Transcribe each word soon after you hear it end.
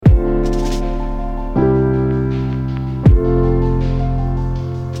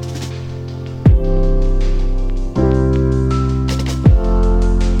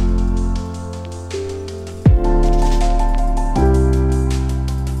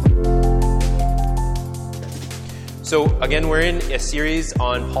So again, we're in a series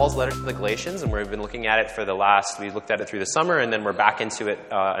on Paul's letter to the Galatians, and we've been looking at it we looked at it through the summer, and then we're back into it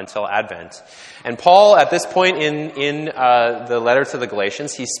until Advent. And Paul, at this point in the letter to the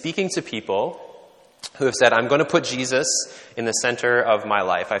Galatians, he's speaking to people who have said, I'm going to put Jesus in the center of my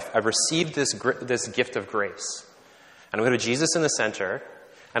life. I've received this gift of grace. And I'm going to put Jesus in the center,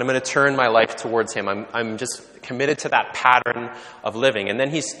 and I'm going to turn my life towards him. I'm just committed to that pattern of living. And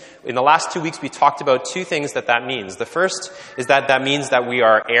then in the last 2 weeks, we talked about two things that means. The first is that means that we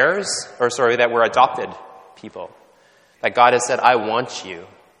are that we're adopted people. That God has said, I want you.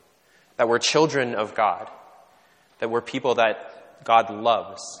 That we're children of God. That we're people that God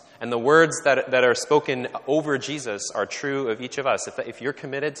loves. And the words that are spoken over Jesus are true of each of us. If you're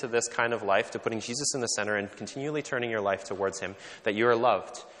committed to this kind of life, to putting Jesus in the center and continually turning your life towards him, that you are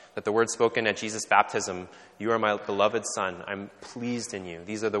loved. That the words spoken at Jesus' baptism, you are my beloved son, I'm pleased in you.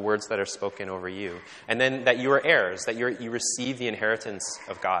 These are the words that are spoken over you. And then that you are heirs, that you receive the inheritance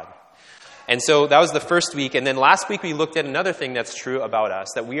of God. And so that was the first week. And then last week we looked at another thing that's true about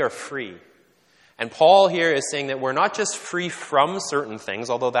us, that we are free. And Paul here is saying that we're not just free from certain things,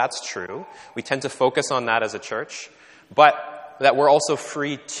 although that's true. We tend to focus on that as a church. But that we're also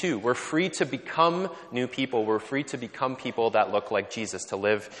free too. We're free to become new people. We're free to become people that look like Jesus, to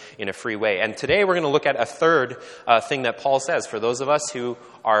live in a free way. And today we're going to look at a third thing that Paul says. For those of us who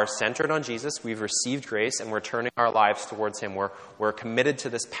are centered on Jesus, we've received grace and we're turning our lives towards him. We're committed to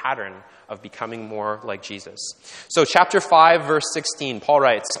this pattern of becoming more like Jesus. So chapter 5, verse 16, Paul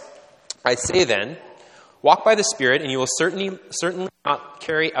writes, I say then, walk by the Spirit, and you will certainly not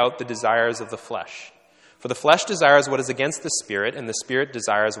carry out the desires of the flesh. For the flesh desires what is against the Spirit, and the Spirit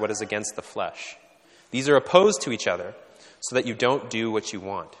desires what is against the flesh. These are opposed to each other, so that you don't do what you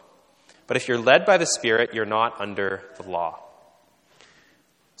want. But if you're led by the Spirit, you're not under the law.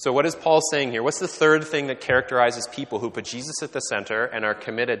 So what is Paul saying here? What's the third thing that characterizes people who put Jesus at the center and are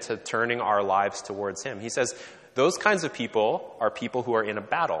committed to turning our lives towards him? He says, those kinds of people are people who are in a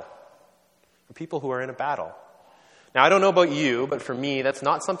battle. People who are in a battle. Now, I don't know about you, but for me, that's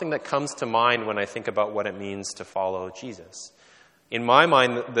not something that comes to mind when I think about what it means to follow Jesus. In my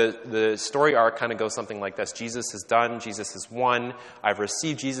mind, the story arc kind of goes something like this. Jesus is done. Jesus has won. I've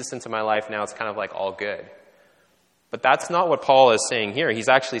received Jesus into my life. Now it's kind of like all good. But that's not what Paul is saying here. He's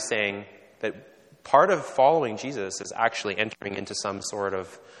actually saying that part of following Jesus is actually entering into some sort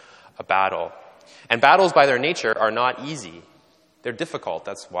of a battle. And battles by their nature are not easy. They're difficult.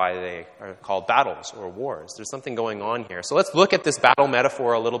 That's why they are called battles or wars. There's something going on here. So let's look at this battle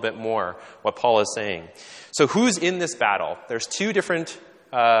metaphor a little bit more, what Paul is saying. So who's in this battle? There's two different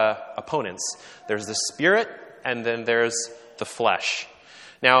opponents. There's the Spirit, and then there's the flesh.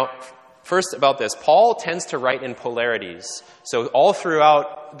 Now, first about this, Paul tends to write in polarities. So all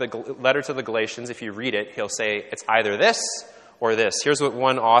throughout the letter to the Galatians, if you read it, he'll say it's either this or this. Here's what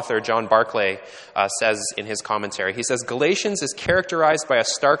one author, John Barclay, says in his commentary. He says, Galatians is characterized by a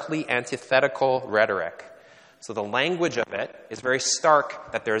starkly antithetical rhetoric. So the language of it is very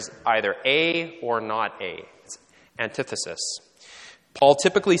stark, that there's either A or not A. It's antithesis. Paul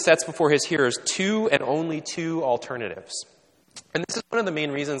typically sets before his hearers two and only two alternatives. And this is one of the main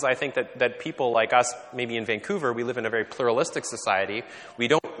reasons I think that people like us, maybe in Vancouver, we live in a very pluralistic society. We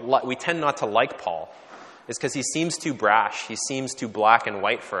tend not to like Paul. Is because he seems too brash. He seems too black and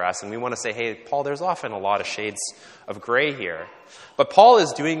white for us. And we want to say, hey, Paul, there's often a lot of shades of gray here. But Paul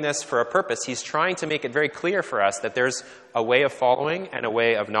is doing this for a purpose. He's trying to make it very clear for us that there's a way of following and a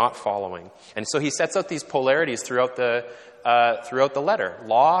way of not following. And so he sets out these polarities throughout the letter,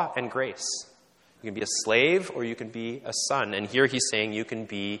 law and grace. You can be a slave or you can be a son. And here he's saying you can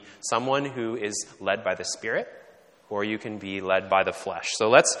be someone who is led by the Spirit or you can be led by the flesh. So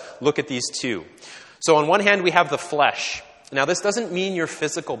let's look at these two. So on one hand, we have the flesh. Now, this doesn't mean your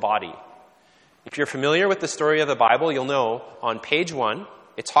physical body. If you're familiar with the story of the Bible, you'll know on page 1,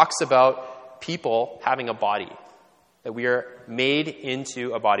 it talks about people having a body, that we are made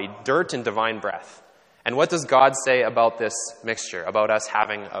into a body, dirt and divine breath. And what does God say about this mixture, about us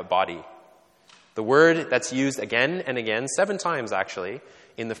having a body? The word that's used again and again, 7 times actually,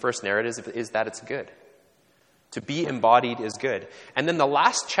 in the first narrative is that it's good. To be embodied is good. And then the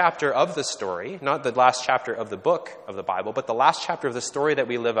last chapter of the story, not the last chapter of the book of the Bible, but the last chapter of the story that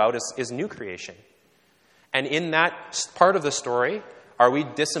we live out is new creation. And in that part of the story, are we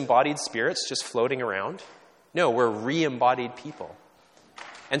disembodied spirits just floating around? No, we're re-embodied people.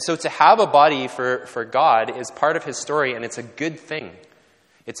 And so to have a body for God is part of his story, and it's a good thing.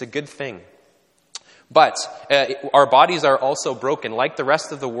 It's a good thing. But our bodies are also broken. Like the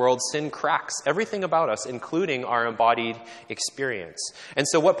rest of the world, sin cracks everything about us, including our embodied experience. And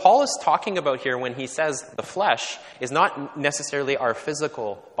so what Paul is talking about here when he says the flesh is not necessarily our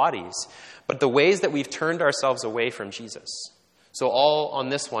physical bodies, but the ways that we've turned ourselves away from Jesus. So all on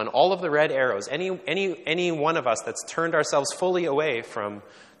this one, all of the red arrows, any one of us that's turned ourselves fully away from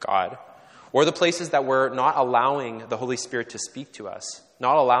God, or the places that we're not allowing the Holy Spirit to speak to us,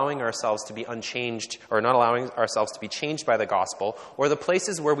 not allowing ourselves to be unchanged, or not allowing ourselves to be changed by the gospel, or the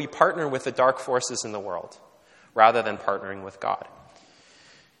places where we partner with the dark forces in the world, rather than partnering with God.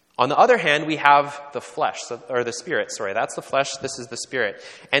 On the other hand, we have the flesh, or the spirit, sorry. That's the flesh, this is the spirit.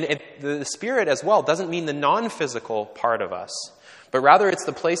 And the spirit as well doesn't mean the non-physical part of us, but rather it's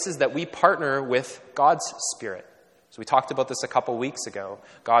the places that we partner with God's Spirit. So we talked about this a couple weeks ago.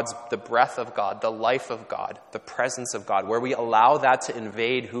 The breath of God, the life of God, the presence of God, where we allow that to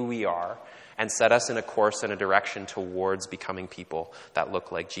invade who we are and set us in a course and a direction towards becoming people that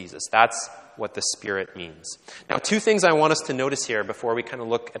look like Jesus. That's what the Spirit means. Now, two things I want us to notice here before we kind of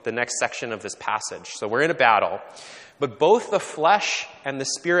look at the next section of this passage. So we're in a battle, but both the flesh and the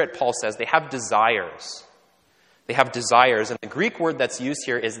Spirit, Paul says, they have desires. They have desires, and the Greek word that's used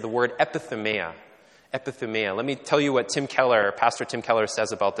here is the word epithumia. Epithumia. Let me tell you what Pastor Tim Keller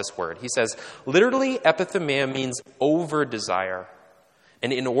says about this word. He says, literally, epithumia means over-desire,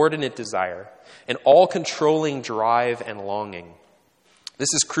 an inordinate desire, an all-controlling drive and longing.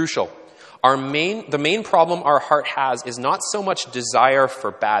 This is crucial. The main problem our heart has is not so much desire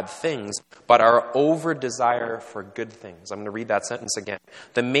for bad things, but our over-desire for good things. I'm going to read that sentence again.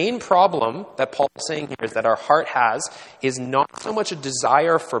 The main problem that Paul is saying here is that our heart has is not so much a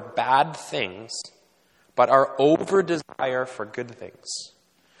desire for bad things, but our over-desire for good things.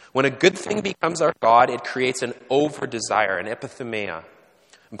 When a good thing becomes our God, it creates an over-desire, an epithumia.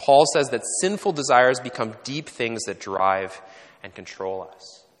 And Paul says that sinful desires become deep things that drive and control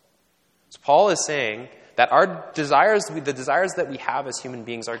us. So Paul is saying that our desires, the desires that we have as human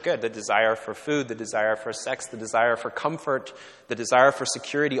beings are good. The desire for food, the desire for sex, the desire for comfort, the desire for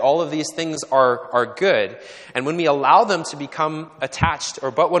security, all of these things are good. And when we allow them to become attached,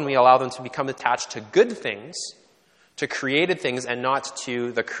 when we allow them to become attached to good things, to created things, and not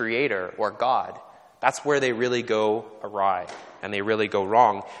to the Creator or God, that's where they really go awry and they really go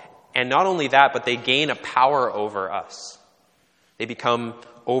wrong. And not only that, but they gain a power over us. They become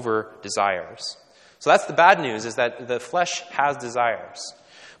over-desires. So that's the bad news, is that the flesh has desires.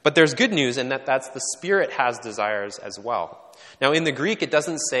 But there's good news in that's the Spirit has desires as well. Now, in the Greek, it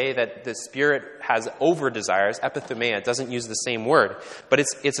doesn't say that the Spirit has over-desires, epithumia. It doesn't use the same word. But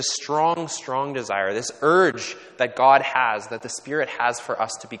it's a strong, strong desire, this urge that God has, that the Spirit has for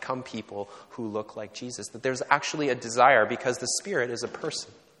us to become people who look like Jesus. That there's actually a desire, because the Spirit is a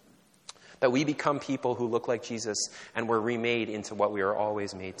person, that we become people who look like Jesus and we're remade into what we are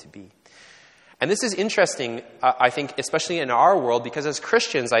always made to be. And this is interesting, I think, especially in our world, because as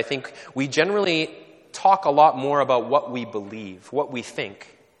Christians, I think we generally talk a lot more about what we believe, what we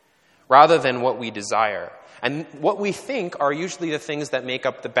think, rather than what we desire. And what we think are usually the things that make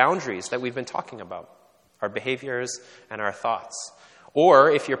up the boundaries that we've been talking about, our behaviors and our thoughts. Or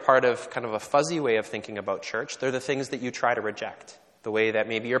if you're part of kind of a fuzzy way of thinking about church, they're the things that you try to reject, the way that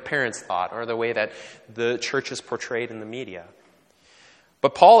maybe your parents thought, or the way that the church is portrayed in the media.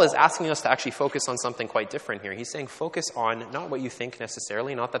 But Paul is asking us to actually focus on something quite different here. He's saying focus on not what you think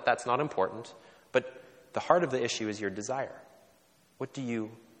necessarily, not that that's not important, but the heart of the issue is your desire. What do you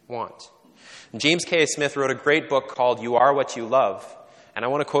want? And James K. Smith wrote a great book called You Are What You Love. And I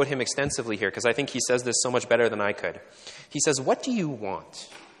want to quote him extensively here because I think he says this so much better than I could. He says, what do you want?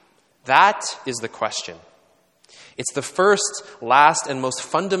 That is the question. It's the first, last, and most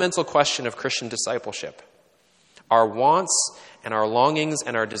fundamental question of Christian discipleship. Our wants and our longings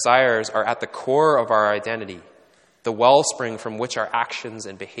and our desires are at the core of our identity, the wellspring from which our actions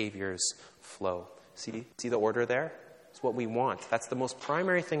and behaviors flow. See the order there? It's what we want. That's the most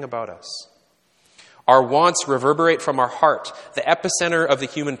primary thing about us. Our wants reverberate from our heart, the epicenter of the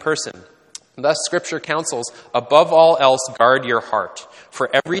human person. Thus, Scripture counsels, above all else, guard your heart, for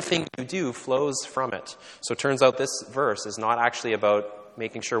everything you do flows from it. So it turns out this verse is not actually about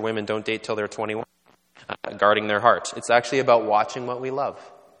making sure women don't date till they're 21, guarding their heart. It's actually about watching what we love,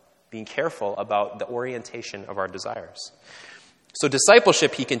 being careful about the orientation of our desires. So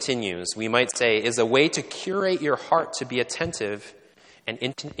discipleship, he continues, we might say, is a way to curate your heart to be attentive and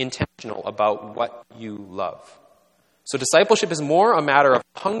intentional about what you love. So discipleship is more a matter of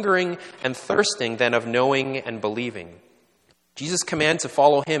hungering and thirsting than of knowing and believing. Jesus' command to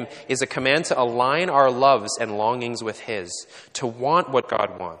follow him is a command to align our loves and longings with his, to want what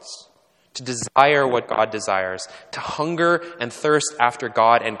God wants, to desire what God desires, to hunger and thirst after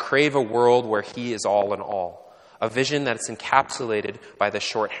God and crave a world where he is all in all. A vision that's encapsulated by the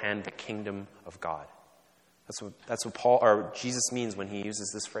shorthand, the kingdom of God. That's what Jesus means when he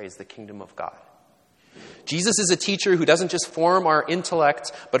uses this phrase, the kingdom of God. Jesus is a teacher who doesn't just form our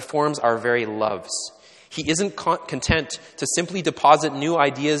intellect, but forms our very loves. He isn't content to simply deposit new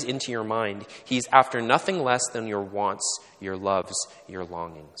ideas into your mind. He's after nothing less than your wants, your loves, your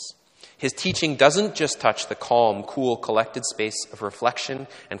longings. His teaching doesn't just touch the calm, cool, collected space of reflection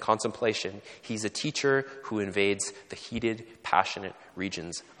and contemplation. He's a teacher who invades the heated, passionate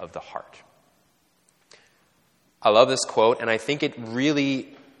regions of the heart. I love this quote, and I think it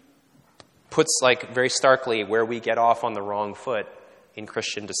really puts very starkly where we get off on the wrong foot in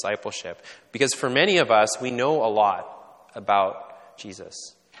Christian discipleship. Because for many of us, we know a lot about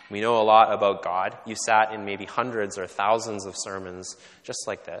Jesus. We know a lot about God. You sat in maybe hundreds or thousands of sermons just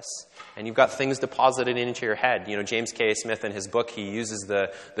like this, and you've got things deposited into your head. James K. Smith in his book, he uses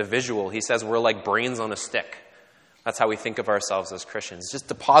the visual. He says we're like brains on a stick. That's how we think of ourselves as Christians. Just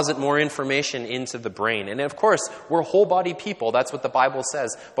deposit more information into the brain. And of course, we're whole body people. That's what the Bible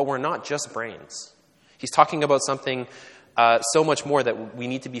says. But we're not just brains. He's talking about something so much more, that we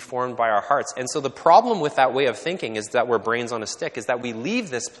need to be formed by our hearts. And so the problem with that way of thinking is that we're brains on a stick, is that we leave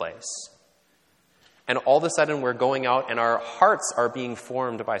this place and all of a sudden we're going out and our hearts are being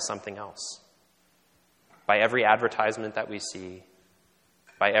formed by something else. By every advertisement that we see,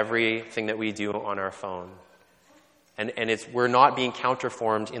 by everything that we do on our phone. And we're not being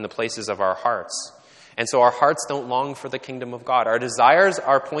counterformed in the places of our hearts. And so our hearts don't long for the kingdom of God. Our desires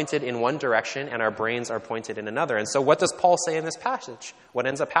are pointed in one direction and our brains are pointed in another. And so what does Paul say in this passage? What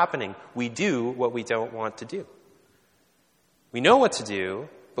ends up happening? We do what we don't want to do. We know what to do,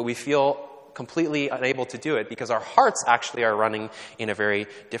 but we feel completely unable to do it because our hearts actually are running in a very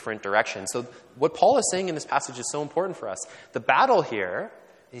different direction. So what Paul is saying in this passage is so important for us. The battle here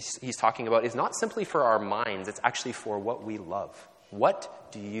he's talking about is not simply for our minds, it's actually for what we love.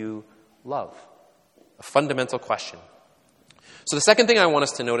 What do you love? A fundamental question. So the second thing I want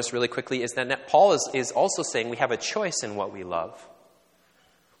us to notice really quickly is that Paul is also saying we have a choice in what we love.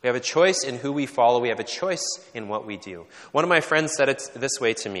 We have a choice in who we follow. We have a choice in what we do. One of my friends said it this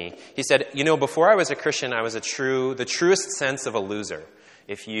way to me. He said, before I was a Christian, I was the truest sense of a loser.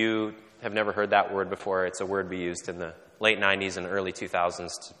 If you have never heard that word before, it's a word we used in the late 90s and early 2000s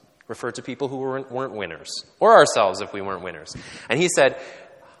to refer to people who weren't winners, or ourselves if we weren't winners. And he said,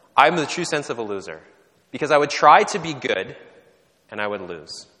 I'm the true sense of a loser. Because I would try to be good, and I would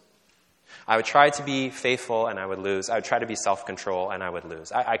lose. I would try to be faithful, and I would lose. I would try to be self-control, and I would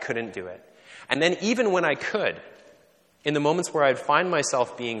lose. I couldn't do it. And then even when I could, in the moments where I'd find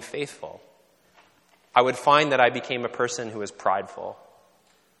myself being faithful, I would find that I became a person who was prideful,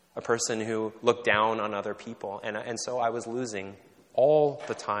 a person who looked down on other people. And so I was losing all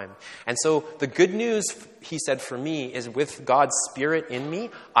the time. And so the good news, he said, for me, is with God's Spirit in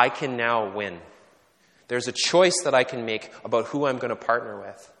me, I can now win. There's a choice that I can make about who I'm going to partner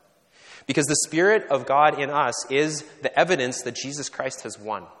with. Because the Spirit of God in us is the evidence that Jesus Christ has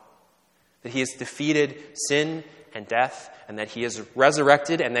won. That he has defeated sin and death, and that he is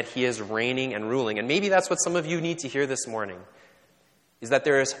resurrected, and that he is reigning and ruling. And maybe that's what some of you need to hear this morning, is that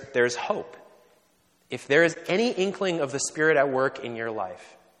there is hope. If there is any inkling of the Spirit at work in your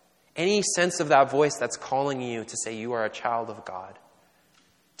life, any sense of that voice that's calling you to say you are a child of God,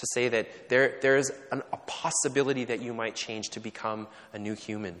 to say that there is a possibility that you might change to become a new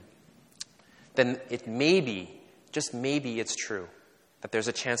human, then it may be, just maybe it's true, that there's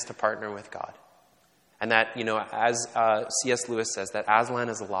a chance to partner with God. And that, as C.S. Lewis says, that Aslan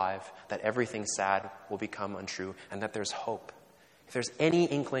is alive, that everything sad will become untrue, and that there's hope. If there's any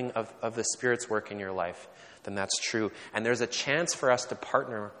inkling of the Spirit's work in your life, then that's true. And there's a chance for us to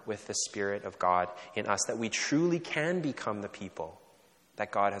partner with the Spirit of God in us, that we truly can become the people that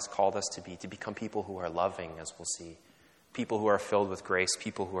God has called us to become people who are loving, as we'll see, people who are filled with grace,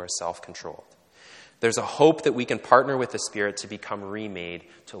 people who are self-controlled. There's a hope that we can partner with the Spirit to become remade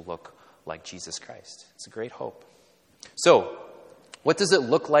to look like Jesus Christ. It's a great hope. So, what does it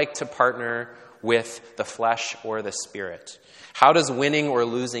look like to partner with the flesh or the Spirit? How does winning or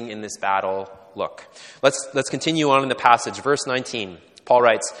losing in this battle look? Let's continue on in the passage. Verse 19, Paul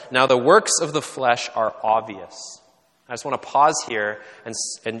writes, "Now the works of the flesh are obvious." I just want to pause here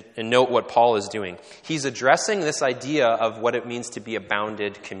and note what Paul is doing. He's addressing this idea of what it means to be a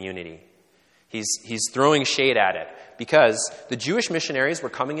bounded community. He's throwing shade at it because the Jewish missionaries were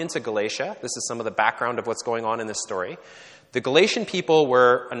coming into Galatia. This is some of the background of what's going on in this story. The Galatian people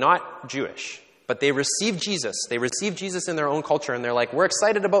were not Jewish. But they received Jesus. They received Jesus in their own culture, and they're like, we're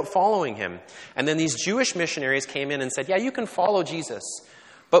excited about following him. And then these Jewish missionaries came in and said, yeah, you can follow Jesus,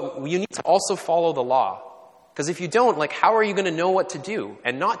 but you need to also follow the law. Because if you don't, how are you going to know what to do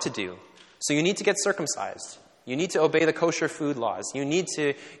and not to do? So you need to get circumcised. You need to obey the kosher food laws. You need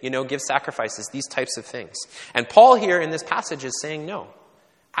to, give sacrifices, these types of things. And Paul here in this passage is saying, no.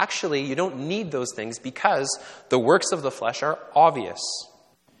 Actually, you don't need those things because the works of the flesh are obvious.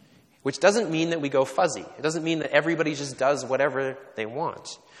 Which doesn't mean that we go fuzzy. It doesn't mean that everybody just does whatever they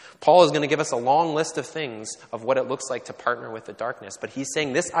want. Paul is going to give us a long list of things of what it looks like to partner with the darkness. But he's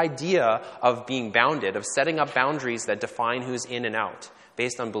saying this idea of being bounded, of setting up boundaries that define who's in and out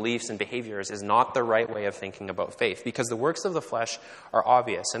based on beliefs and behaviors is not the right way of thinking about faith because the works of the flesh are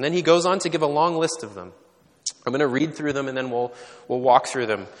obvious. And then he goes on to give a long list of them. I'm going to read through them and then we'll walk through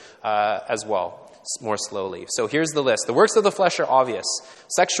them as well. More slowly. So here's the list. The works of the flesh are obvious.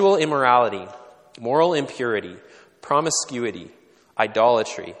 Sexual immorality, moral impurity, promiscuity,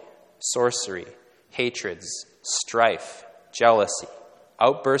 idolatry, sorcery, hatreds, strife, jealousy,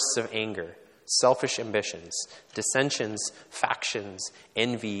 outbursts of anger, selfish ambitions, dissensions, factions,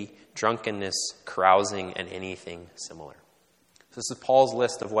 envy, drunkenness, carousing, and anything similar. This is Paul's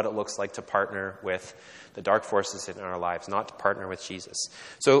list of what it looks like to partner with the dark forces in our lives, not to partner with Jesus.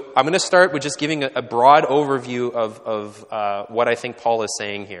 So I'm going to start with just giving a broad overview of what I think Paul is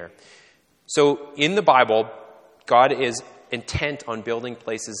saying here. So in the Bible, God is intent on building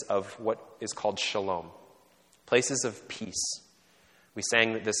places of what is called shalom, places of peace. We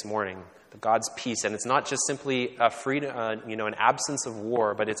sang this morning, the God's peace, and it's not just simply a freedom, an absence of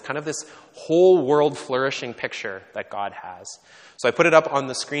war, but it's kind of this whole world flourishing picture that God has. So I put it up on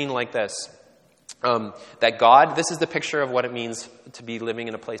the screen like this. That God, this is the picture of what it means to be living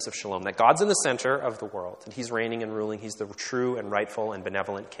in a place of shalom. That God's in the center of the world, and he's reigning and ruling. He's the true and rightful and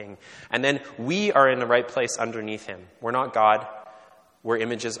benevolent king. And then we are in the right place underneath him. We're not God. We're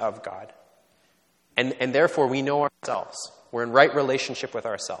images of God. And therefore, we know ourselves. We're in right relationship with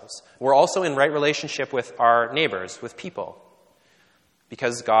ourselves. We're also in right relationship with our neighbors, with people,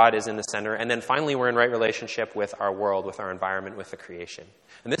 because God is in the center. And then finally, we're in right relationship with our world, with our environment, with the creation.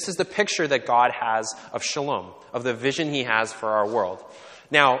 And this is the picture that God has of shalom, of the vision he has for our world.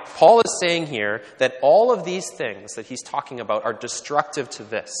 Now, Paul is saying here that all of these things that he's talking about are destructive to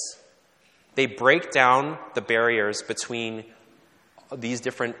this. They break down the barriers between these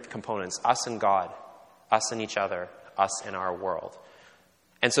different components, us and God, us and each other, us and our world.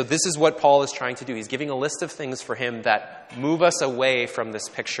 And so this is what Paul is trying to do. He's giving a list of things for him that move us away from this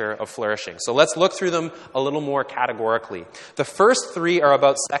picture of flourishing. So let's look through them a little more categorically. The first three are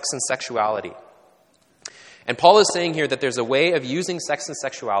about sex and sexuality. And Paul is saying here that there's a way of using sex and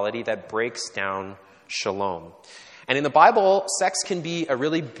sexuality that breaks down shalom. And in the Bible, sex can be a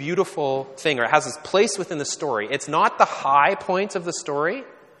really beautiful thing, or it has its place within the story. It's not the high point of the story.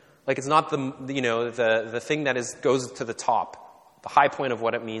 Like it's not the thing that goes to the top, the high point of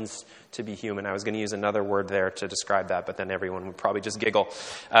what it means to be human. I was going to use another word there to describe that, but then everyone would probably just giggle.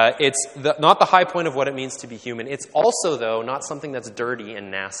 It's not the high point of what it means to be human. It's also, though, not something that's dirty and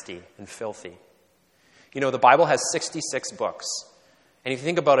nasty and filthy. The Bible has 66 books. And if you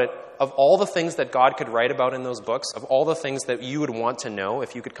think about it, of all the things that God could write about in those books, of all the things that you would want to know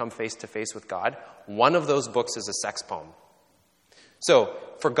if you could come face to face with God, one of those books is a sex poem. So,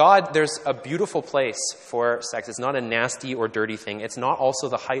 for God, there's a beautiful place for sex. It's not a nasty or dirty thing. It's not also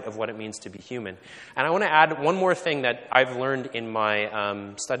the height of what it means to be human. And I want to add one more thing that I've learned in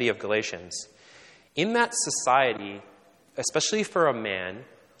my study of Galatians. In that society, especially for a man,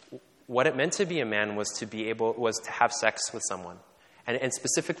 what it meant to be a man was to have sex with someone. And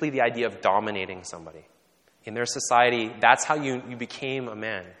specifically the idea of dominating somebody. In their society, that's how you became a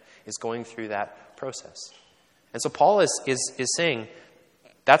man, is going through that process. And so Paul is saying,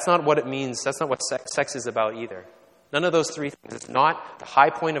 that's not what it means. That's not what sex is about either. None of those three things. It's not the high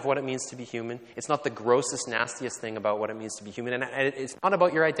point of what it means to be human. It's not the grossest, nastiest thing about what it means to be human. And it's not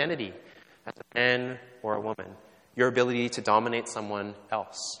about your identity as a man or a woman, your ability to dominate someone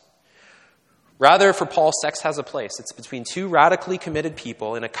else. Rather, for Paul, sex has a place. It's between two radically committed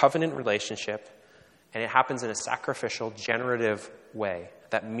people in a covenant relationship, and it happens in a sacrificial, generative way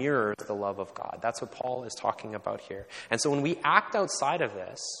that mirrors the love of God. That's what Paul is talking about here. And so when we act outside of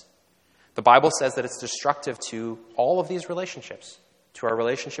this, the Bible says that it's destructive to all of these relationships, to our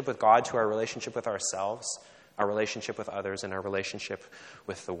relationship with God, to our relationship with ourselves, our relationship with others, and our relationship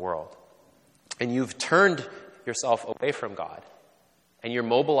with the world. And you've turned yourself away from God, and you're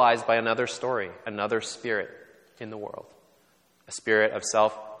mobilized by another story, another spirit in the world, a spirit of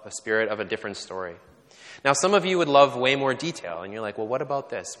self, a spirit of a different story. Now, some of you would love way more detail, and you're like, well, what about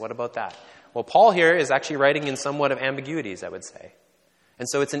this? What about that? Well, Paul here is actually writing in somewhat of ambiguities, I would say. And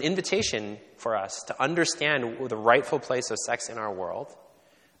so it's an invitation for us to understand the rightful place of sex in our world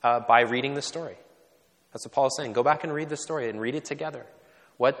by reading the story. That's what Paul is saying. Go back and read the story and read it together.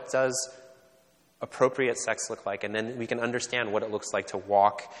 What does appropriate sex look like? And then we can understand what it looks like to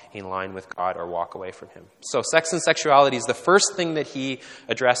walk in line with God or walk away from him. So sex and sexuality is the first thing that he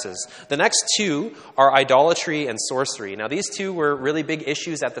addresses. The next two are idolatry and sorcery. Now, these two were really big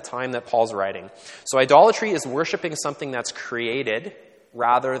issues at the time that Paul's writing. So idolatry is worshiping something that's created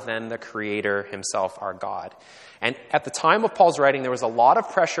rather than the creator himself, our God. And at the time of Paul's writing, there was a lot of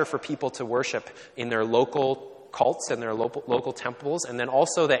pressure for people to worship in their local cults and their local temples, and then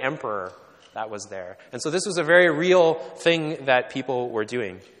also the emperor that was there. And so this was a very real thing that people were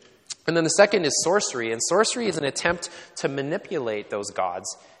doing. And then the second is sorcery. And sorcery is an attempt to manipulate those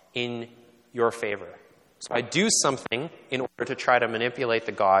gods in your favor. So I do something in order to try to manipulate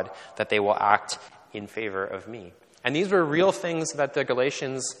the God that they will act in favor of me. And these were real things that the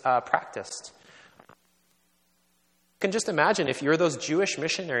Galatians practiced. You can just imagine if you're those Jewish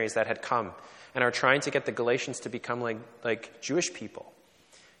missionaries that had come and are trying to get the Galatians to become like Jewish people.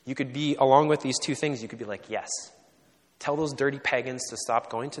 You could be, along with these two things, you could be like, yes, tell those dirty pagans to stop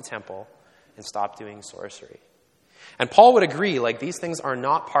going to temple and stop doing sorcery. And Paul would agree, like, these things are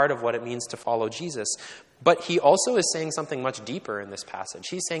not part of what it means to follow Jesus. But he also is saying something much deeper in this passage.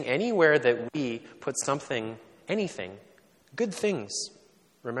 He's saying anywhere that we put something, anything, good things.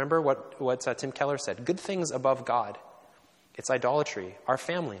 Remember what Tim Keller said, good things above God. It's idolatry. Our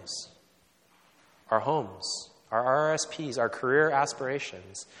families, our homes, our RSPs, our career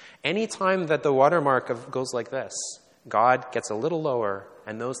aspirations. Any time that the watermark goes like this, God gets a little lower,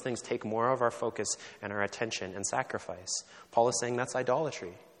 and those things take more of our focus and our attention and sacrifice. Paul is saying that's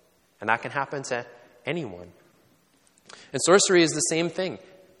idolatry. And that can happen to anyone. And sorcery is the same thing.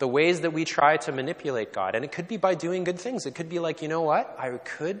 The ways that we try to manipulate God. And it could be by doing good things. It could be like, you know what? I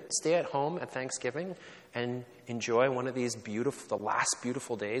could stay at home at Thanksgiving and enjoy one of these the last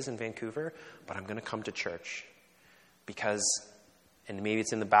beautiful days in Vancouver, but I'm going to come to church. Because, and maybe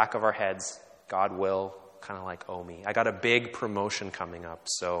it's in the back of our heads, God will kind of like owe me. I got a big promotion coming up,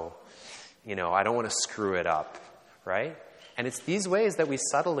 so, I don't want to screw it up, right? And it's these ways that we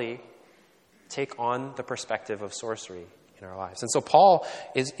subtly take on the perspective of sorcery in our lives. And so Paul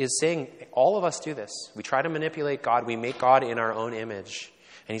is saying all of us do this. We try to manipulate God. We make God in our own image.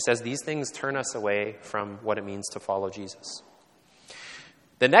 And he says these things turn us away from what it means to follow Jesus.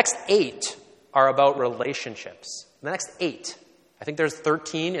 The next 8 are about relationships. The next 8, I think there's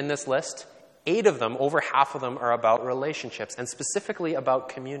 13 in this list. 8 of them, over half of them, are about relationships, and specifically about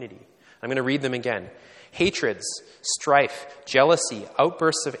community. I'm going to read them again. Hatreds, strife, jealousy,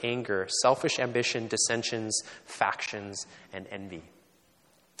 outbursts of anger, selfish ambition, dissensions, factions, and envy.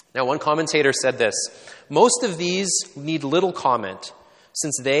 Now, one commentator said this, most of these need little comment,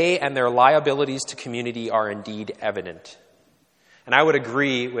 since they and their liabilities to community are indeed evident. And I would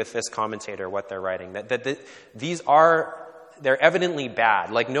agree with this commentator, what they're writing, that they're evidently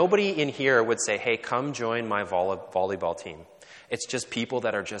bad. Like, nobody in here would say, hey, come join my volleyball team. It's just people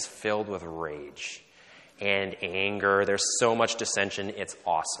that are just filled with rage and anger. There's so much dissension. It's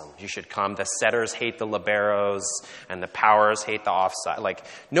awesome. You should come. The setters hate the liberos, and the powers hate the offside. Like,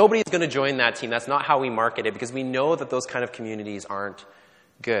 nobody's going to join that team. That's not how we market it, because we know that those kind of communities aren't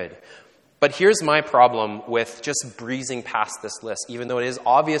good. But here's my problem with just breezing past this list, even though it is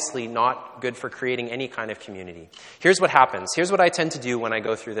obviously not good for creating any kind of community. Here's what happens. Here's what I tend to do when I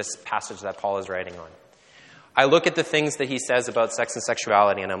go through this passage that Paul is writing on. I look at the things that he says about sex and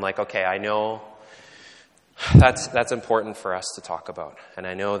sexuality, and I'm like, okay, I know that's important for us to talk about. And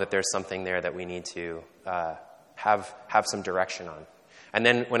I know that there's something there that we need to have some direction on. And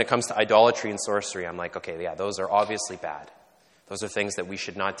then when it comes to idolatry and sorcery, I'm like, okay, yeah, those are obviously bad. Those are things that we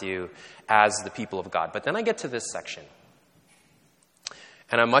should not do as the people of God. But then I get to this section,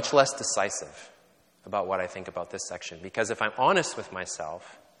 and I'm much less decisive about what I think about this section. Because if I'm honest with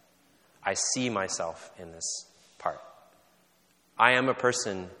myself, I see myself in this part. I am a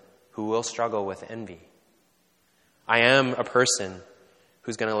person who will struggle with envy. I am a person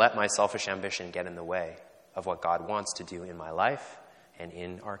who's going to let my selfish ambition get in the way of what God wants to do in my life and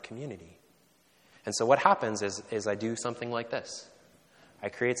in our community. And so what happens is I do something like this. I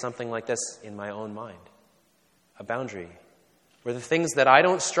create something like this in my own mind. A boundary. Where the things that I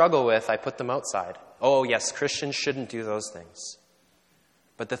don't struggle with, I put them outside. Oh, yes, Christians shouldn't do those things.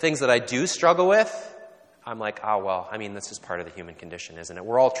 But the things that I do struggle with, I'm like, this is part of the human condition, isn't it?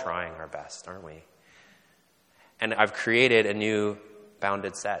 We're all trying our best, aren't we? And I've created a new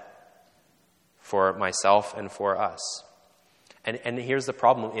bounded set for myself and for us. And here's the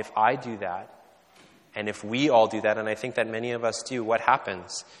problem. If I do that, and if we all do that, and I think that many of us do, what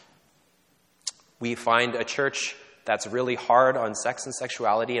happens? We find a church that's really hard on sex and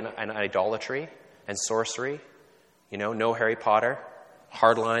sexuality and idolatry and sorcery. No Harry Potter.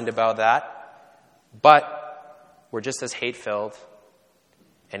 Hard-lined about that. But we're just as hate-filled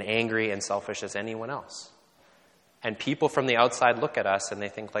and angry and selfish as anyone else. And people from the outside look at us and they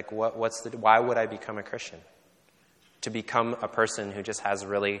think, like, why would I become a Christian? To become a person who just has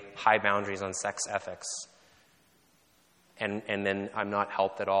really high boundaries on sex ethics. And then I'm not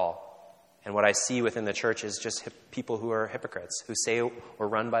helped at all. And what I see within the church is just people who are hypocrites, who say we're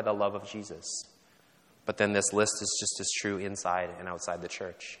run by the love of Jesus. But then this list is just as true inside and outside the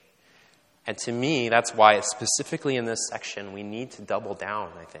church. And to me, that's why specifically in this section, we need to double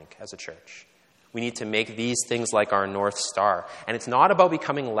down, I think, as a church. We need to make these things like our North Star. And it's not about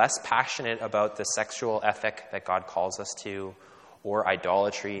becoming less passionate about the sexual ethic that God calls us to, or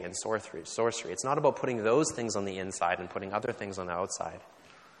idolatry and sorcery. It's not about putting those things on the inside and putting other things on the outside.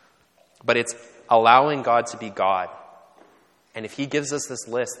 But it's allowing God to be God. And if he gives us this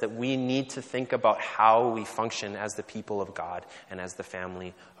list, that we need to think about how we function as the people of God and as the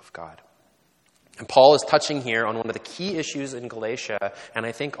family of God. And Paul is touching here on one of the key issues in Galatia, and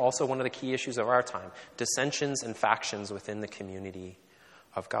I think also one of the key issues of our time, dissensions and factions within the community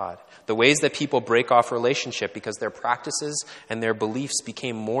of God. The ways that people break off relationship because their practices and their beliefs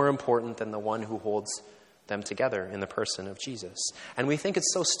became more important than the one who holds them together in the person of Jesus. And we think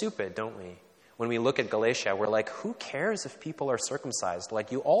it's so stupid, don't we? When we look at Galatia, we're like, who cares if people are circumcised?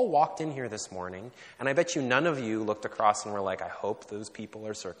 Like, you all walked in here this morning, and I bet you none of you looked across and were like, I hope those people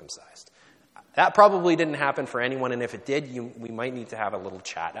are circumcised. That probably didn't happen for anyone, and if it did, we might need to have a little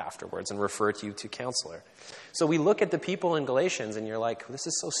chat afterwards and refer you to counselor. So we look at the people in Galatians, and you're like, this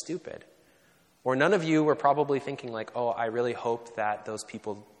is so stupid. Or none of you were probably thinking like, oh, I really hope that those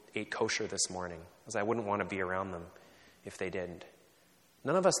people ate kosher this morning, because I wouldn't want to be around them if they didn't.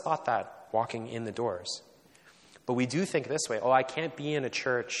 None of us thought that walking in the doors. But we do think this way, oh, I can't be in a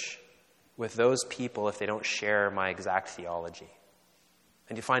church with those people if they don't share my exact theology.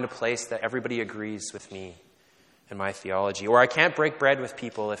 And to find a place that everybody agrees with me and my theology. Or I can't break bread with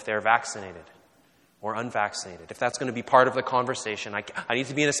people if they're vaccinated or unvaccinated. If that's going to be part of the conversation, I need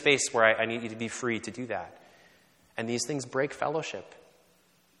to be in a space where I need to be free to do that. And these things break fellowship.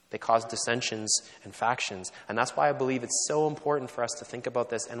 They cause dissensions and factions. And that's why I believe it's so important for us to think about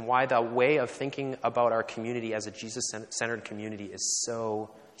this, and why the way of thinking about our community as a Jesus-centered community is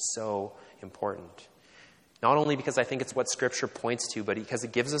so, so important. Not only because I think it's what Scripture points to, but because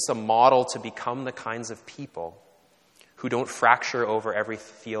it gives us a model to become the kinds of people who don't fracture over every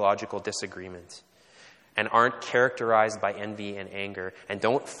theological disagreement and aren't characterized by envy and anger and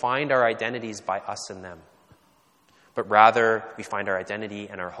don't find our identities by us and them. But rather, we find our identity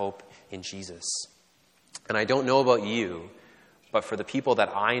and our hope in Jesus. And I don't know about you, but for the people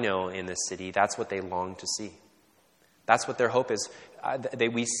that I know in this city, that's what they long to see. That's what their hope is.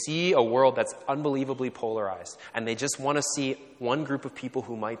 We see a world that's unbelievably polarized, and they just want to see one group of people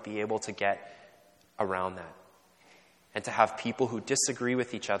who might be able to get around that. And to have people who disagree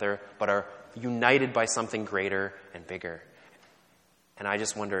with each other, but are united by something greater and bigger. And I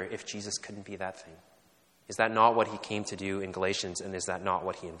just wonder if Jesus couldn't be that thing. Is that not what he came to do in Galatians, and is that not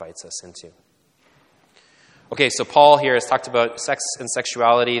what he invites us into? Okay, so Paul here has talked about sex and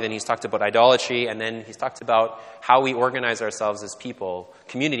sexuality, then he's talked about idolatry, and then he's talked about how we organize ourselves as people,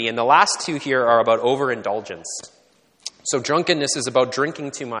 community. And the last two here are about overindulgence. So drunkenness is about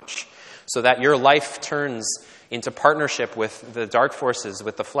drinking too much, so that your life turns into partnership with the dark forces,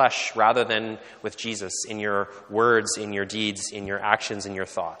 with the flesh, rather than with Jesus in your words, in your deeds, in your actions, in your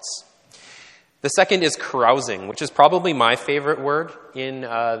thoughts. The second is carousing, which is probably my favorite word in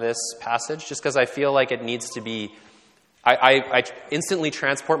this passage, just because I feel like it needs to be... I instantly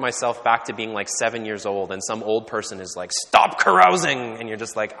transport myself back to being like 7 years old, and some old person is like, stop carousing! And you're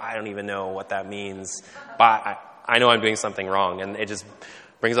just like, I don't even know what that means, but I know I'm doing something wrong. And it just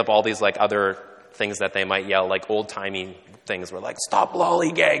brings up all these like other things that they might yell, like old-timey things where like, stop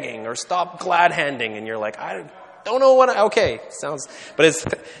lollygagging, or stop glad-handing, and you're like, I don't know what... Okay, sounds... But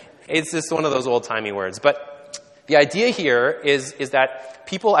it's just one of those old-timey words. But the idea here is that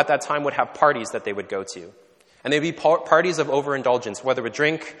people at that time would have parties that they would go to. And they'd be parties of overindulgence, whether with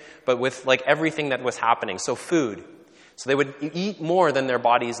drink, but with like everything that was happening. So food. So they would eat more than their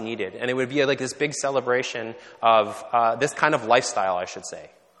bodies needed. And it would be like this big celebration of this kind of lifestyle, I should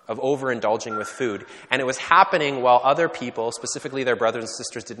say, of overindulging with food. And it was happening while other people, specifically their brothers and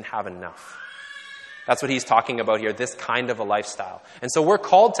sisters, didn't have enough. That's what he's talking about here, this kind of a lifestyle. And so we're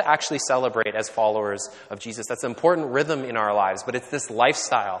called to actually celebrate as followers of Jesus. That's an important rhythm in our lives, but it's this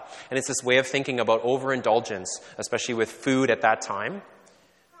lifestyle, and it's this way of thinking about overindulgence, especially with food at that time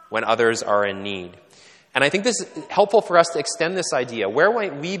when others are in need. And I think this is helpful for us to extend this idea. Where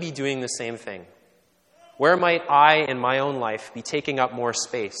might we be doing the same thing? Where might I, in my own life, be taking up more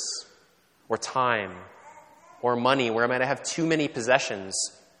space or time or money? Where might I have too many possessions?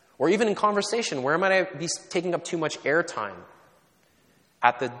 Or even in conversation, where might I be taking up too much airtime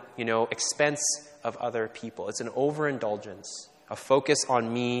at the, expense of other people? It's an overindulgence, a focus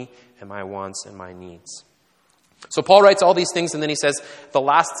on me and my wants and my needs. So Paul writes all these things, and then he says, the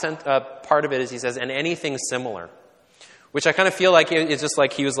last part of it is he says, and anything similar. Which I kind of feel like it's just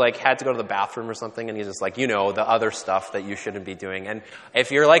like he was like, had to go to the bathroom or something, and he's just like, the other stuff that you shouldn't be doing. And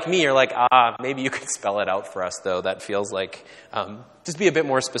if you're like me, you're like, maybe you could spell it out for us, though. That feels like, just be a bit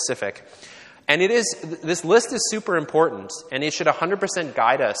more specific. And this list is super important, and it should 100%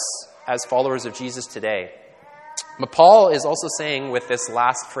 guide us as followers of Jesus today. But Paul is also saying with this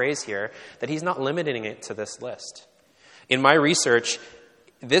last phrase here that he's not limiting it to this list. In my research,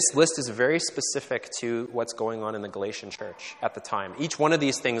 this list is very specific to what's going on in the Galatian church at the time. Each one of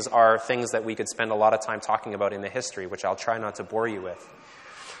these things are things that we could spend a lot of time talking about in the history, which I'll try not to bore you with.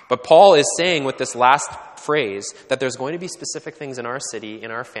 But Paul is saying with this last phrase that there's going to be specific things in our city, in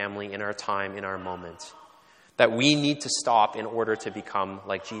our family, in our time, in our moment, that we need to stop in order to become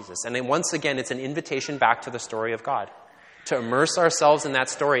like Jesus. And then once again, it's an invitation back to the story of God, to immerse ourselves in that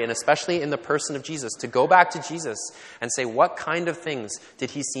story, and especially in the person of Jesus, to go back to Jesus and say, what kind of things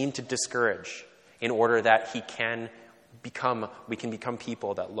did he seem to discourage in order that we can become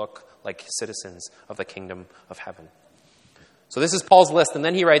people that look like citizens of the kingdom of heaven? So this is Paul's list, and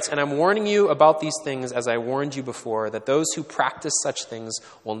then he writes, and I'm warning you about these things as I warned you before, that those who practice such things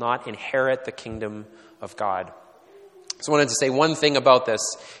will not inherit the kingdom of God. So I wanted to say one thing about this.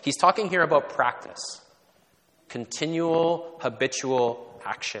 He's talking here about practice. Continual, habitual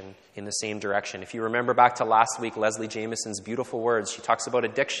action in the same direction. If you remember back to last week, Leslie Jameson's beautiful words, she talks about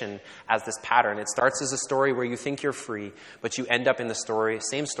addiction as this pattern. It starts as a story where you think you're free, but you end up in the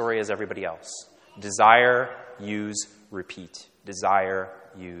same story as everybody else. Desire, use, repeat. Desire,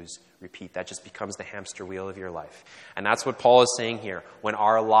 use, repeat. That just becomes the hamster wheel of your life. And that's what Paul is saying here. When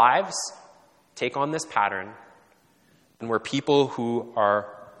our lives take on this pattern, and we're people who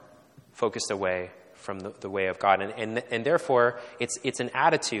are focused away from the way of God. And therefore, it's an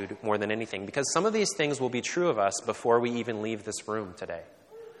attitude more than anything. Because some of these things will be true of us before we even leave this room today.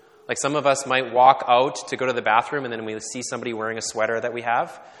 Like some of us might walk out to go to the bathroom, and then we see somebody wearing a sweater that we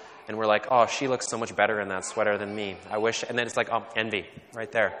have, and we're like, oh, she looks so much better in that sweater than me. I wish. And then it's like, oh, envy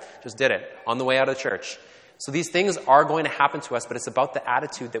right there. Just did it on the way out of church. So these things are going to happen to us, but it's about the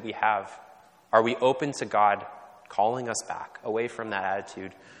attitude that we have. Are we open to God calling us back away from that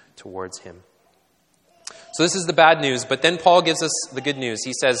attitude towards him? So this is the bad news, but then Paul gives us the good news.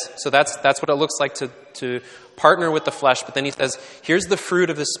 He says, so that's what it looks like to partner with the flesh, but then he says, here's the fruit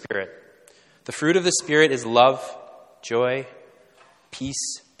of the Spirit. The fruit of the Spirit is love, joy,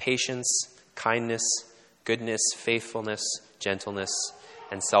 peace, patience, kindness, goodness, faithfulness, gentleness,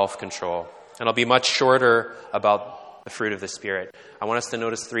 and self-control. And I'll be much shorter about the fruit of the Spirit. I want us to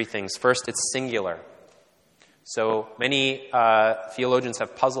notice three things. First, it's singular. So many theologians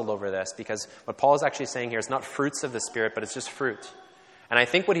have puzzled over this because what Paul is actually saying here is not fruits of the Spirit, but it's just fruit. And I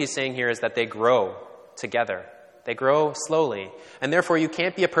think what he's saying here is that they grow together. They grow slowly. And therefore, you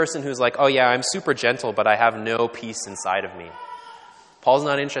can't be a person who's like, oh yeah, I'm super gentle, but I have no peace inside of me. Paul's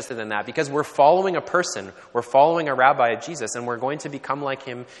not interested in that because we're following a person. We're following a rabbi, Jesus, and we're going to become like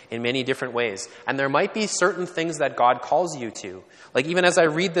him in many different ways. And there might be certain things that God calls you to. Like even as I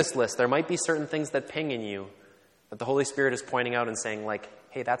read this list, there might be certain things that ping in you that the Holy Spirit is pointing out and saying like,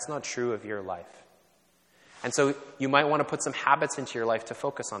 hey, that's not true of your life. And so you might want to put some habits into your life to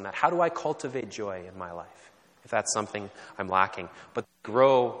focus on that. How do I cultivate joy in my life if that's something I'm lacking? But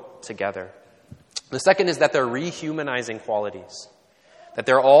grow together. The second is that they're rehumanizing qualities. That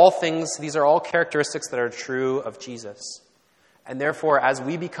they're all things, these are all characteristics that are true of Jesus. And therefore, as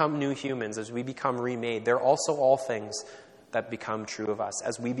we become new humans, as we become remade, they're also all things that become true of us,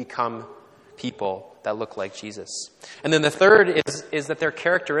 as we become people that look like Jesus. And then the third is that they're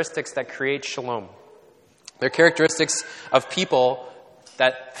characteristics that create shalom. They're characteristics of people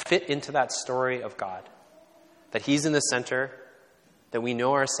that fit into that story of God. That he's in the center, that we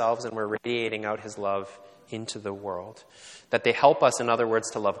know ourselves and we're radiating out his love into the world. That they help us, in other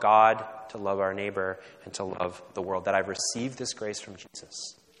words, to love God, to love our neighbor, and to love the world. That I've received this grace from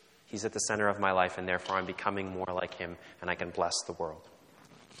Jesus. He's at the center of my life, and therefore I'm becoming more like him, and I can bless the world.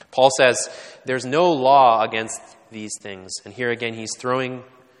 Paul says there's no law against these things. And here again, he's throwing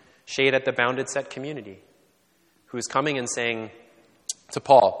shade at the Bounded Set community, who is coming and saying to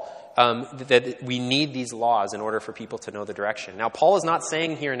Paul that we need these laws in order for people to know the direction. Now, Paul is not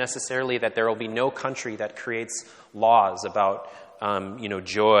saying here necessarily that there will be no country that creates laws about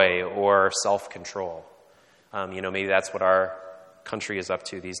joy or self-control. Maybe that's what our country is up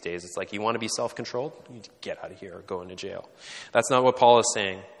to these days. It's like, you want to be self-controlled? You get out of here or go into jail. That's not what Paul is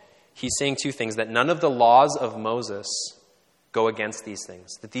saying. He's saying two things: that none of the laws of Moses go against these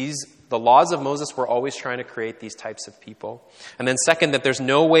things. That the laws of Moses were always trying to create these types of people. And then second, that there's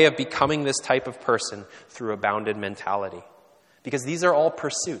no way of becoming this type of person through a bounded mentality. Because these are all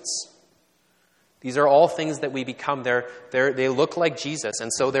pursuits. These are all things that we become. They look like Jesus,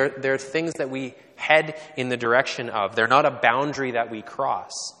 and so they're things that we head in the direction of. They're not a boundary that we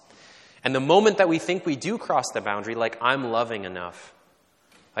cross. And the moment that we think we do cross the boundary, like, I'm loving enough,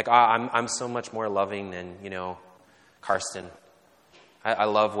 like, I'm so much more loving than, Karsten. I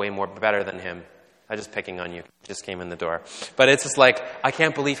love way more better than him. I'm just picking on you. Just came in the door. But it's just like, I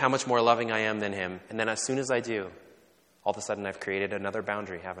can't believe how much more loving I am than him. And then as soon as I do, all of a sudden I've created another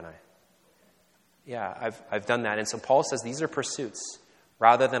boundary, haven't I? Yeah, I've done that. And so Paul says these are pursuits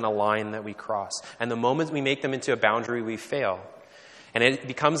rather than a line that we cross. And the moment we make them into a boundary, we fail. And it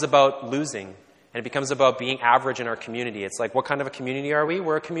becomes about losing. And it becomes about being average in our community. It's like, what kind of a community are we?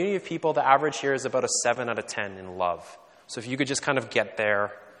 We're a community of people. The average here is about a 7 out of 10 in love. So if you could just kind of get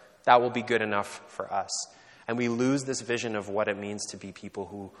there, that will be good enough for us. And we lose this vision of what it means to be people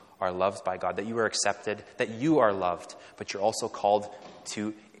who are loved by God, that you are accepted, that you are loved, but you're also called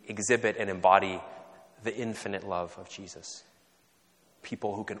to exhibit and embody the infinite love of Jesus.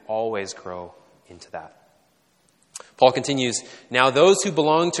 People who can always grow into that. Paul continues, now those who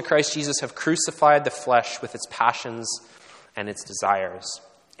belong to Christ Jesus have crucified the flesh with its passions and its desires.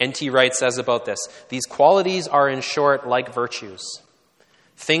 N.T. Wright says about this, these qualities are in short like virtues,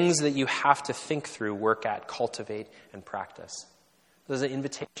 things that you have to think through, work at, cultivate, and practice. There's an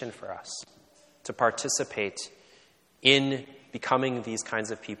invitation for us to participate in becoming these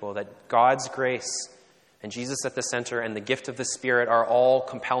kinds of people, that God's grace and Jesus at the center and the gift of the Spirit are all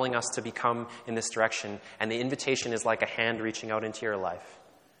compelling us to become in this direction. And the invitation is like a hand reaching out into your life.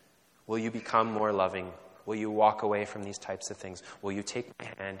 Will you become more loving? Will you walk away from these types of things? Will you take my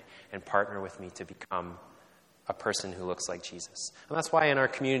hand and partner with me to become a person who looks like Jesus? And that's why in our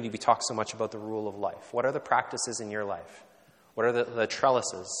community we talk so much about the rule of life. What are the practices in your life? What are the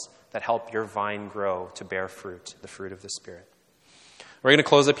trellises that help your vine grow to bear fruit, the fruit of the Spirit? We're going to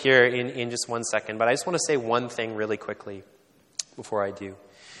close up here in just 1 second, but I just want to say one thing really quickly before I do.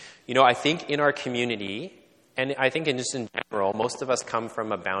 I think in our community, and I think just in general, most of us come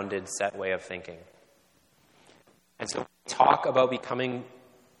from a bounded set way of thinking. And so when we talk about becoming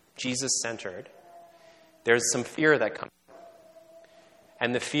Jesus-centered, there's some fear that comes.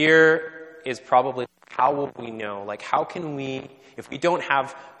 And the fear is probably, how will we know? Like, how can we, if we don't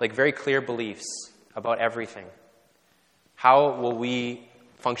have very clear beliefs about everything, how will we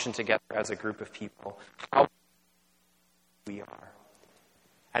function together as a group of people? How we are.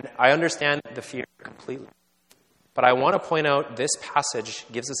 And I understand the fear completely. But I want to point out this passage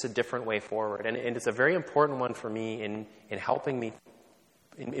gives us a different way forward. And it's a very important one for me in helping me,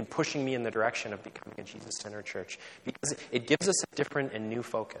 in pushing me in the direction of becoming a Jesus-centered church. Because it gives us a different and new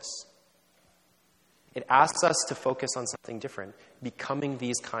focus. It asks us to focus on something different, becoming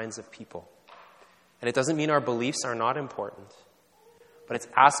these kinds of people. And it doesn't mean our beliefs are not important, but it's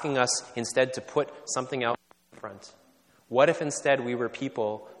asking us instead to put something else in front. What if instead we were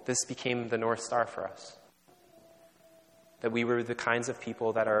people, this became the North Star for us? That we were the kinds of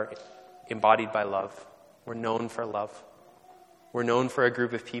people that are embodied by love. We're known for love. We're known for a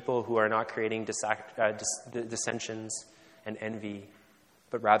group of people who are not creating dissensions and envy,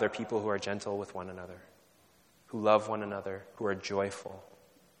 but rather people who are gentle with one another, who love one another, who are joyful.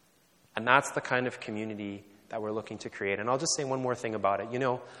 And that's the kind of community that we're looking to create. And I'll just say one more thing about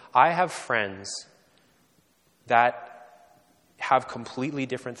it. I have friends that have completely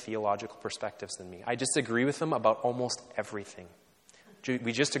different theological perspectives than me. I disagree with them about almost everything.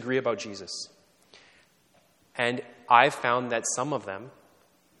 We just agree about Jesus. And I've found that some of them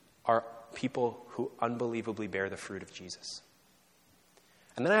are people who unbelievably bear the fruit of Jesus.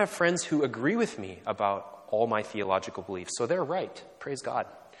 And then I have friends who agree with me about all my theological beliefs. So they're right. Praise God.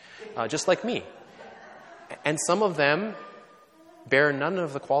 Just like me. And some of them bear none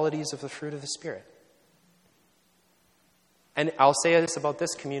of the qualities of the fruit of the Spirit. And I'll say this about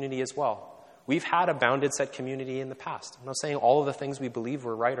this community as well. We've had a bounded set community in the past. I'm not saying all of the things we believe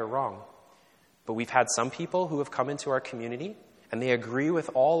were right or wrong. But we've had some people who have come into our community And they agree with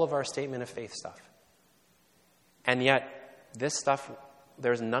all of our statement of faith stuff. And yet, this stuff,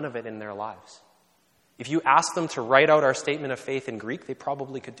 there's none of it in their lives. If you ask them to write out our statement of faith in Greek, they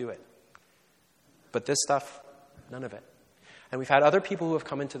probably could do it. But this stuff, none of it. And we've had other people who have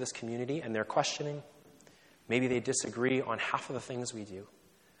come into this community and they're questioning. Maybe they disagree on half of the things we do.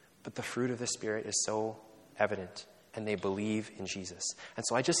 But the fruit of the Spirit is so evident, and they believe in Jesus. And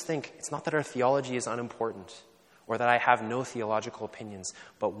so I just think it's not that our theology is unimportant or that I have no theological opinions,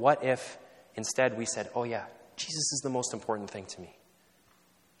 but what if instead we said, oh yeah, Jesus is the most important thing to me.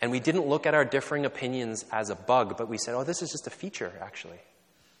 And we didn't look at our differing opinions as a bug, but we said, oh, this is just a feature, actually,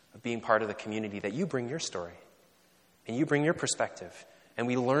 of being part of the community, that you bring your story and you bring your perspective. And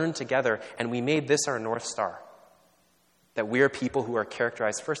we learned together, and we made this our North Star. That we're people who are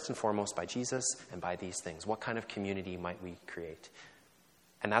characterized first and foremost by Jesus and by these things. What kind of community might we create?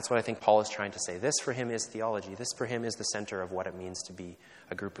 And that's what I think Paul is trying to say. This for him is theology. This for him is the center of what it means to be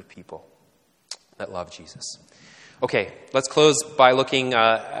a group of people that love Jesus. Okay, let's close by looking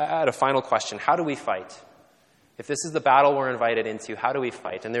at a final question. How do we fight? If this is the battle we're invited into, how do we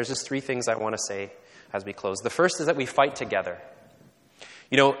fight? And there's just three things I want to say as we close. The first is that we fight together.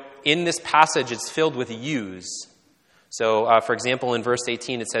 You know, in this passage, it's filled with yous. So, for example, in verse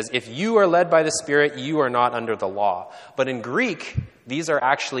 18, it says, if you are led by the Spirit, you are not under the law. But in Greek, these are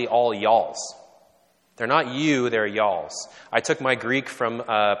actually all y'alls. They're not you, they're y'alls. I took my Greek from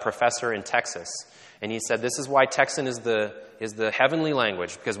a professor in Texas, and he said, this is why Texan is the heavenly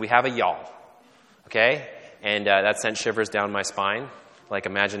language, because we have a y'all. Okay? And that sent shivers down my spine. Like,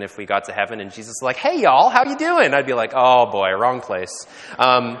 imagine if we got to heaven and Jesus was like, hey, y'all, how you doing? I'd be like, oh, boy, wrong place.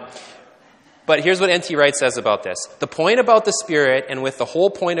 But here's what N.T. Wright says about this. The point about the Spirit, and with the whole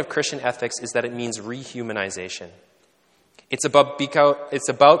point of Christian ethics, is that it means rehumanization. It's about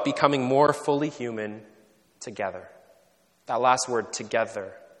becoming more fully human together. That last word,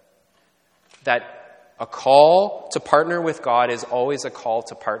 together. That a call to partner with God is always a call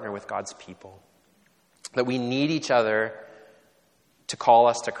to partner with God's people. That we need each other to call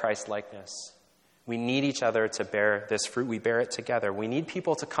us to Christ-likeness. We need each other to bear this fruit. We bear it together. We need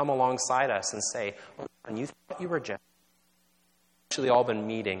people to come alongside us and say, oh, and you thought you were just actually all been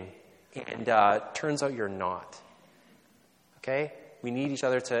meeting, and turns out you're not. Okay? We need each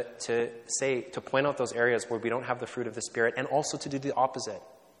other to point out those areas where we don't have the fruit of the Spirit, and also to do the opposite.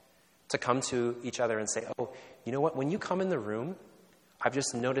 To come to each other and say, oh, you know what? When you come in the room, I've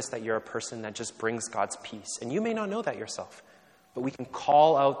just noticed that you're a person that just brings God's peace. And you may not know that yourself. But we can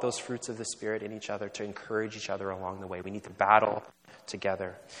call out those fruits of the Spirit in each other to encourage each other along the way. We need to battle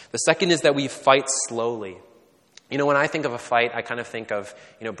together. The second is that we fight slowly. You know, when I think of a fight, I kind of think of,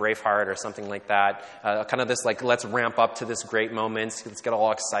 Braveheart or something like that. Kind of this, like, let's ramp up to this great moment. Let's get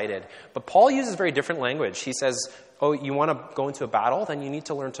all excited. But Paul uses very different language. He says, oh, you want to go into a battle? Then you need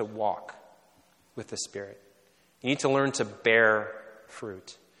to learn to walk with the Spirit. You need to learn to bear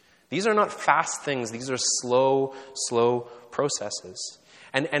fruit. These are not fast things. These are slow processes.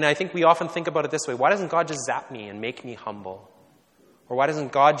 And I think we often think about it this way. Why doesn't God just zap me and make me humble? Or why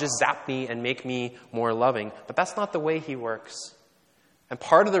doesn't God just zap me and make me more loving? But that's not the way he works. And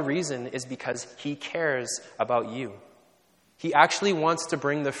part of the reason is because he cares about you. He actually wants to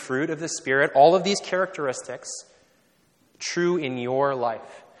bring the fruit of the Spirit, all of these characteristics, true in your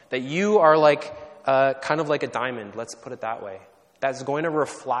life. That you are like, kind of like a diamond, let's put it that way. That's going to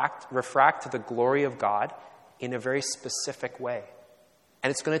refract the glory of God in a very specific way. And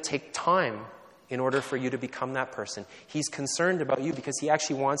it's going to take time in order for you to become that person. He's concerned about you because he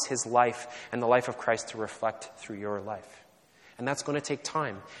actually wants his life and the life of Christ to reflect through your life. And that's going to take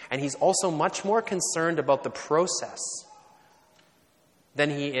time. And he's also much more concerned about the process than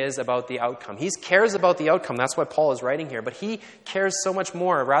he is about the outcome. He cares about the outcome. That's what Paul is writing here. But he cares so much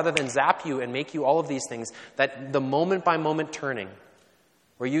more, rather than zap you and make you all of these things, that the moment-by-moment turning,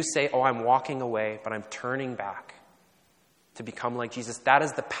 where you say, oh, I'm walking away, but I'm turning back to become like Jesus, that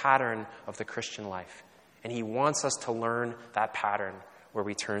is the pattern of the Christian life. And he wants us to learn that pattern where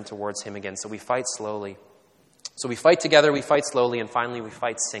we turn towards him again. So we fight slowly. So we fight together, we fight slowly, and finally we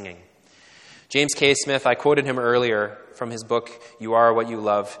fight singing. James K. Smith, I quoted him earlier from his book, You Are What You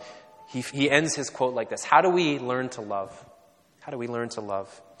Love. He ends his quote like this. How do we learn to love? How do we learn to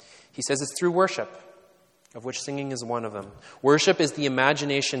love? He says it's through worship, of which singing is one of them. Worship is the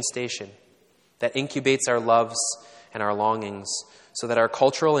imagination station that incubates our loves and our longings so that our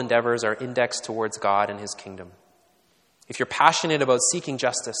cultural endeavors are indexed towards God and his kingdom. If you're passionate about seeking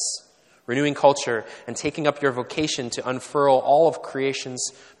justice, renewing culture, and taking up your vocation to unfurl all of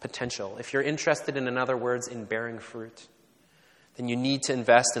creation's potential, if you're interested, in other words, in bearing fruit, then you need to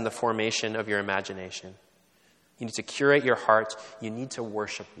invest in the formation of your imagination. You need to curate your heart. You need to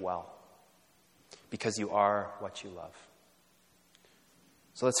worship well because you are what you love.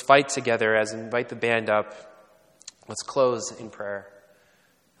 So let's fight together as I invite the band up. Let's close in prayer.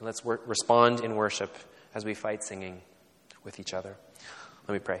 And let's respond in worship as we fight singing with each other.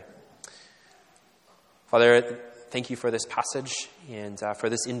 Let me pray. Father, thank you for this passage and for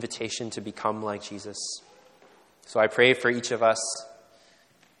this invitation to become like Jesus. So I pray for each of us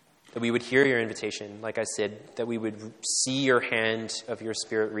that we would hear your invitation, like I said, that we would see your hand of your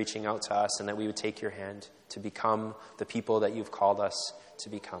Spirit reaching out to us, and that we would take your hand to become the people that you've called us to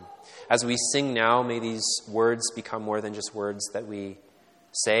become. As we sing now, may these words become more than just words that we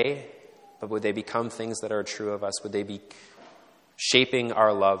say, but would they become things that are true of us? Would they be shaping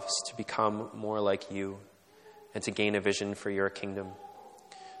our loves to become more like you and to gain a vision for your kingdom?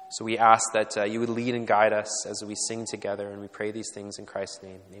 So we ask that you would lead and guide us as we sing together, and we pray these things in Christ's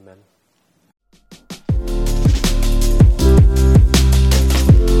name. Amen.